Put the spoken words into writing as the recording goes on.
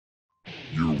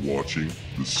watching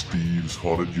the Steve's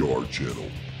Haunted Yard channel.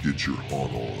 Get your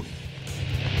haunt on.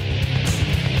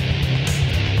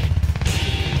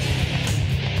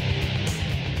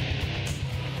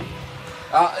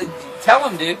 Tell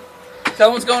him, dude. Tell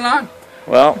him what's going on.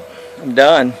 Well, I'm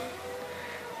done.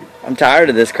 I'm tired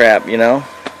of this crap, you know.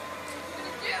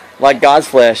 Like God's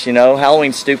flesh, you know.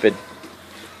 Halloween's stupid.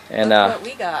 And That's what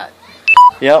we got.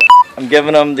 yep, I'm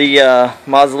giving them the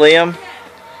mausoleum.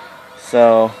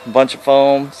 So a bunch of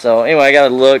foam. So anyway, I got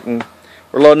to look, and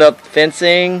we're loading up the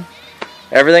fencing,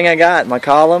 everything I got, my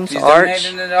columns, He's arch.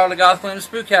 donating it all to Gotham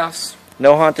Spook House.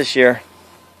 No haunt this year.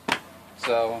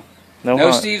 So No no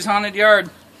haunt. Steve's Haunted Yard.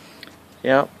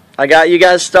 Yep, I got you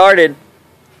guys started.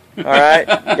 All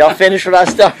right, y'all finish what I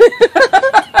started.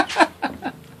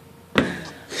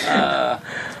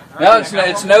 No,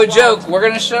 it's no joke. We're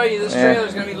going to show you this trailer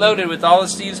is going to be loaded with all of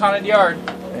Steve's Haunted Yard.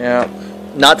 Yeah,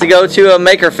 not to go to a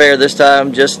maker fair this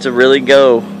time, just to really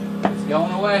go. It's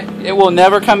going away. It will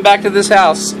never come back to this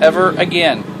house ever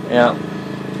again. Yeah.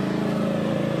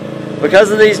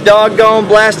 Because of these doggone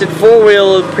blasted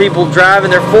four-wheel people driving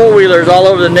their four-wheelers all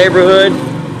over the neighborhood.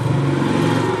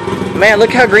 Man, look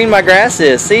how green my grass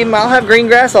is. See, I'll have green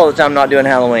grass all the time not doing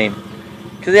Halloween.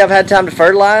 Because I've had time to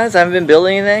fertilize. I haven't been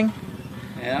building anything.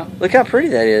 Yeah. Look how pretty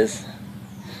that is.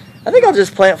 I think I'll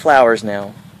just plant flowers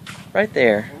now. Right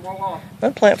there. I'm going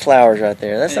to plant flowers right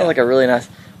there. That sounds like a really nice...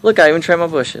 Look, I even trimmed my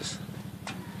bushes.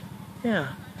 Yeah.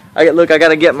 Look, I got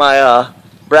to get my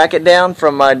bracket down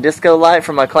from my disco light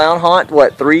from my clown haunt,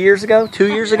 what, 3 years ago? 2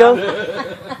 years ago?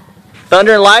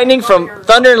 Thunder and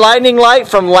lightning light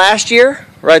from last year.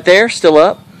 Right there, still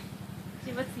up.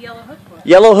 See, what's the yellow hook for?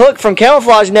 Yellow hook from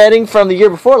camouflage netting from the year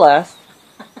before last.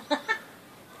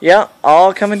 Yeah,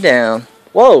 all coming down.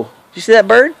 Whoa, did you see that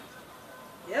bird?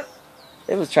 Yep.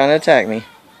 It was trying to attack me.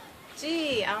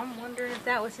 Gee, I'm wondering if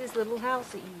that was his little house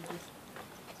that you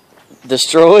just...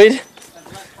 Destroyed?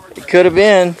 It could have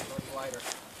been.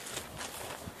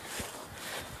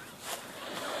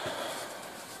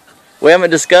 We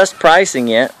haven't discussed pricing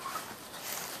yet.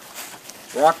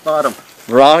 Rock bottom.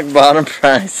 Rock bottom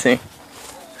pricing.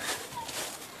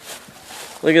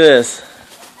 Look at this.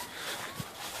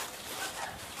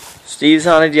 Steve's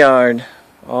Haunted Yard.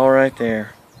 All right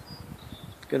there.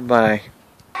 Goodbye.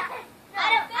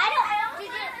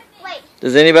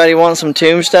 Does anybody want some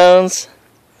tombstones?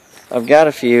 I've got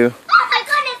a few. Oh my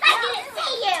goodness, I didn't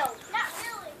see you! Not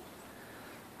really.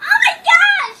 Oh my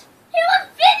gosh! He was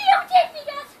videotaping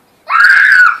us!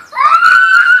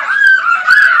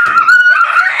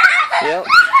 Yep.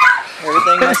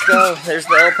 Everything must go. There's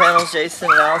the L panels Jason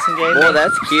and Allison gave me. Boy,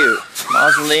 that's cute.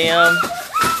 Mausoleum.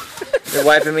 They're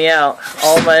wiping me out.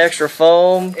 All my extra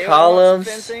foam,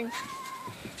 columns. The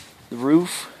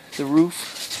roof. The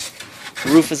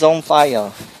roof is on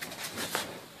fire.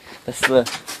 That's the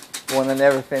one I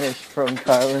never finished from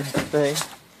Carlin's thing.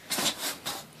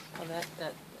 Oh,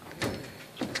 that...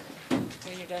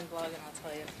 When you're done vlogging, I'll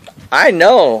tell you. I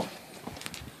know.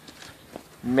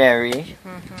 Mary.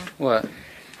 What?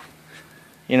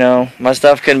 You know, my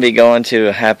stuff couldn't be going to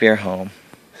a happier home.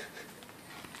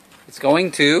 It's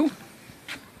going to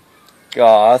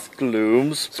Goth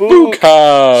Gloom Spook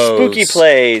House. Spooky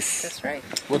place. That's right.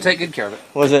 We'll take good care of it.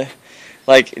 Was it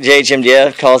like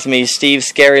JHMDF calls me Steve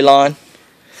Scary Lawn?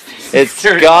 It's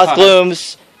Scary Goth Lawn.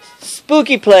 Gloom's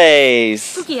Spooky Place.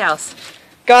 Spooky house.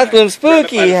 Goth Gloom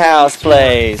Spooky House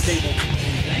Place.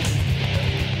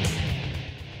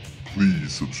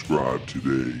 Please subscribe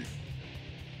today.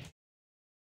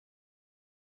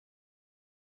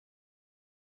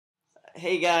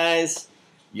 Hey guys,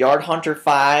 Yard Hunter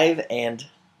 5 and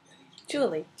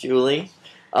Julie. Julie.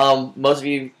 Most of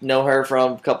you know her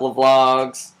from a couple of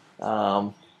vlogs.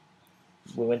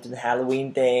 We went to the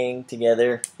Halloween thing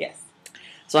together. Yes.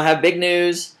 So I have big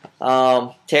news.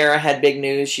 Tara had big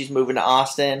news. She's moving to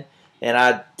Austin. And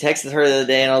I texted her the other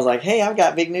day and I was like, hey, I've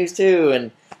got big news too.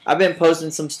 And I've been posting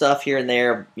some stuff here and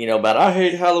there, you know, about I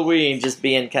hate Halloween, just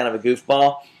being kind of a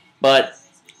goofball. But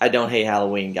I don't hate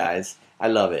Halloween, guys. I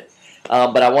love it.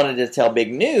 But I wanted to tell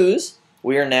big news.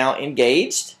 We are now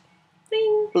engaged.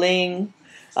 Bling, bling.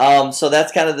 So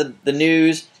that's kind of the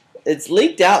news. It's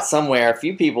leaked out somewhere. A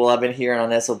few people I've been hearing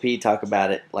on SOP talk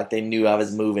about it, like they knew I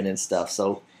was moving and stuff.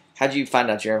 So how'd you find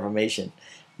out your information?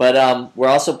 But we're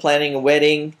also planning a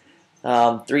wedding,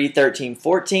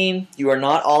 3/13/14. You are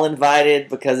not all invited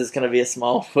because it's going to be a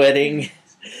small wedding.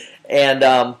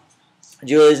 And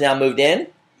Julie's now moved in.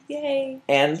 Yay.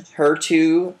 And her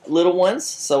 2 little ones.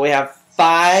 So we have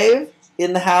 5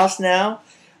 in the house now.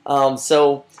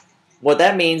 So what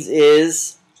that means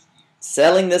is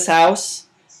selling this house.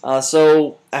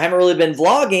 So I haven't really been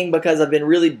vlogging because I've been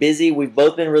really busy. We've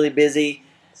both been really busy.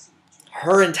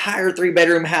 her entire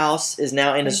 3-bedroom house is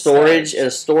now in a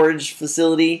Inside. storage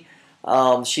facility.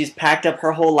 She's packed up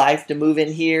her whole life to move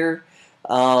in here,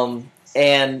 and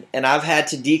I've had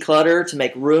to declutter to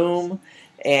make room,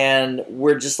 and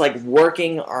we're just like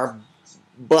working our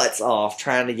butts off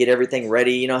trying to get everything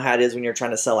ready. You know how it is when you're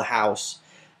trying to sell a house.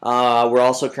 We're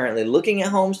also currently looking at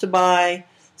homes to buy,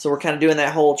 so we're kind of doing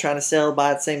that whole trying to sell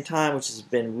buy at the same time, which has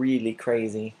been really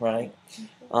crazy, right?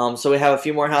 So we have a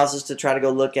few more houses to try to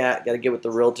go look at. Got to get with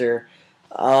the realtor.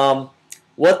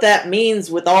 What that means,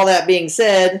 with all that being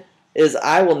said, is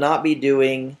I will not be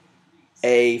doing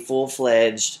a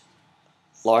full-fledged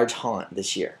large haunt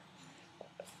this year.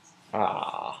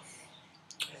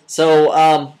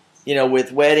 So, you know,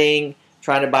 with wedding,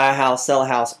 trying to buy a house, sell a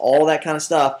house, all that kind of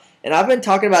stuff. And I've been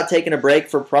talking about taking a break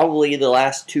for probably the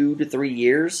last 2 to 3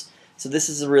 years. So this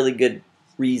is a really good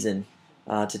reason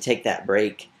to take that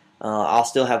break. I'll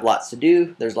still have lots to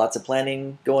do. There's lots of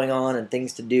planning going on and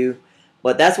things to do.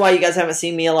 But that's why you guys haven't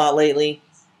seen me a lot lately.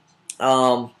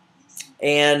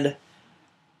 And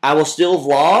I will still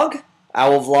vlog. I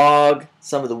will vlog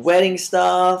some of the wedding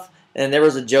stuff. And there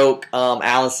was a joke,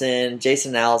 Jason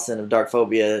and Allison of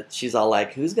Darkphobia, she's all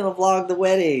like, who's going to vlog the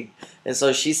wedding? And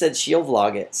so she said she'll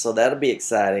vlog it. So that'll be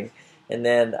exciting. And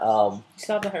then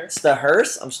Saw the hearse. the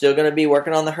hearse. I'm still going to be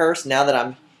working on the hearse now that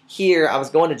I'm here. I was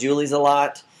going to Julie's a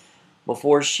lot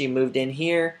before she moved in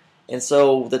here. And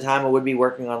so the time I would be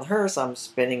working on the hearse, I'm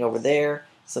spending over there.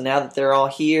 So now that they're all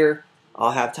here,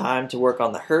 I'll have time to work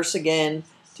on the hearse again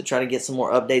to try to get some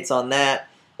more updates on that.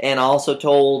 And I also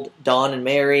told Dawn and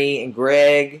Mary and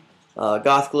Greg,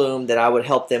 Goth Gloom, that I would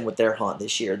help them with their haunt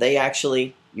this year. They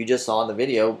actually, you just saw in the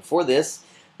video before this,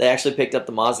 they actually picked up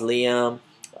the mausoleum,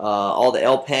 all the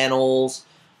L panels,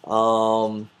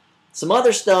 some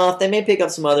other stuff. They may pick up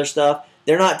some other stuff.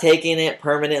 They're not taking it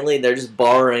permanently. They're just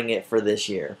borrowing it for this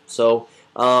year. So,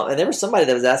 and there was somebody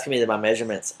that was asking me my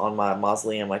measurements on my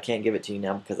mausoleum. I can't give it to you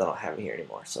now because I don't have it here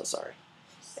anymore. So sorry.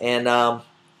 And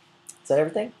is that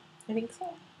everything? I think so.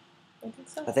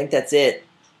 I think that's it.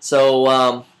 So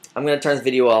I'm going to turn the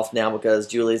video off now because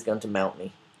Julie's going to mount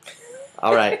me.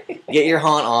 All right. Get your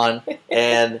haunt on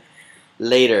and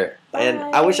later. Bye. And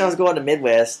I wish I was going to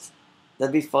Midwest.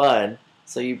 That'd be fun.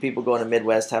 So you people going to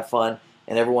Midwest, have fun.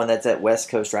 And everyone that's at West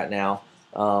Coast right now,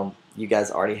 you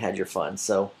guys already had your fun.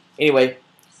 So anyway,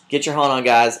 get your haunt on,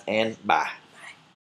 guys, and bye.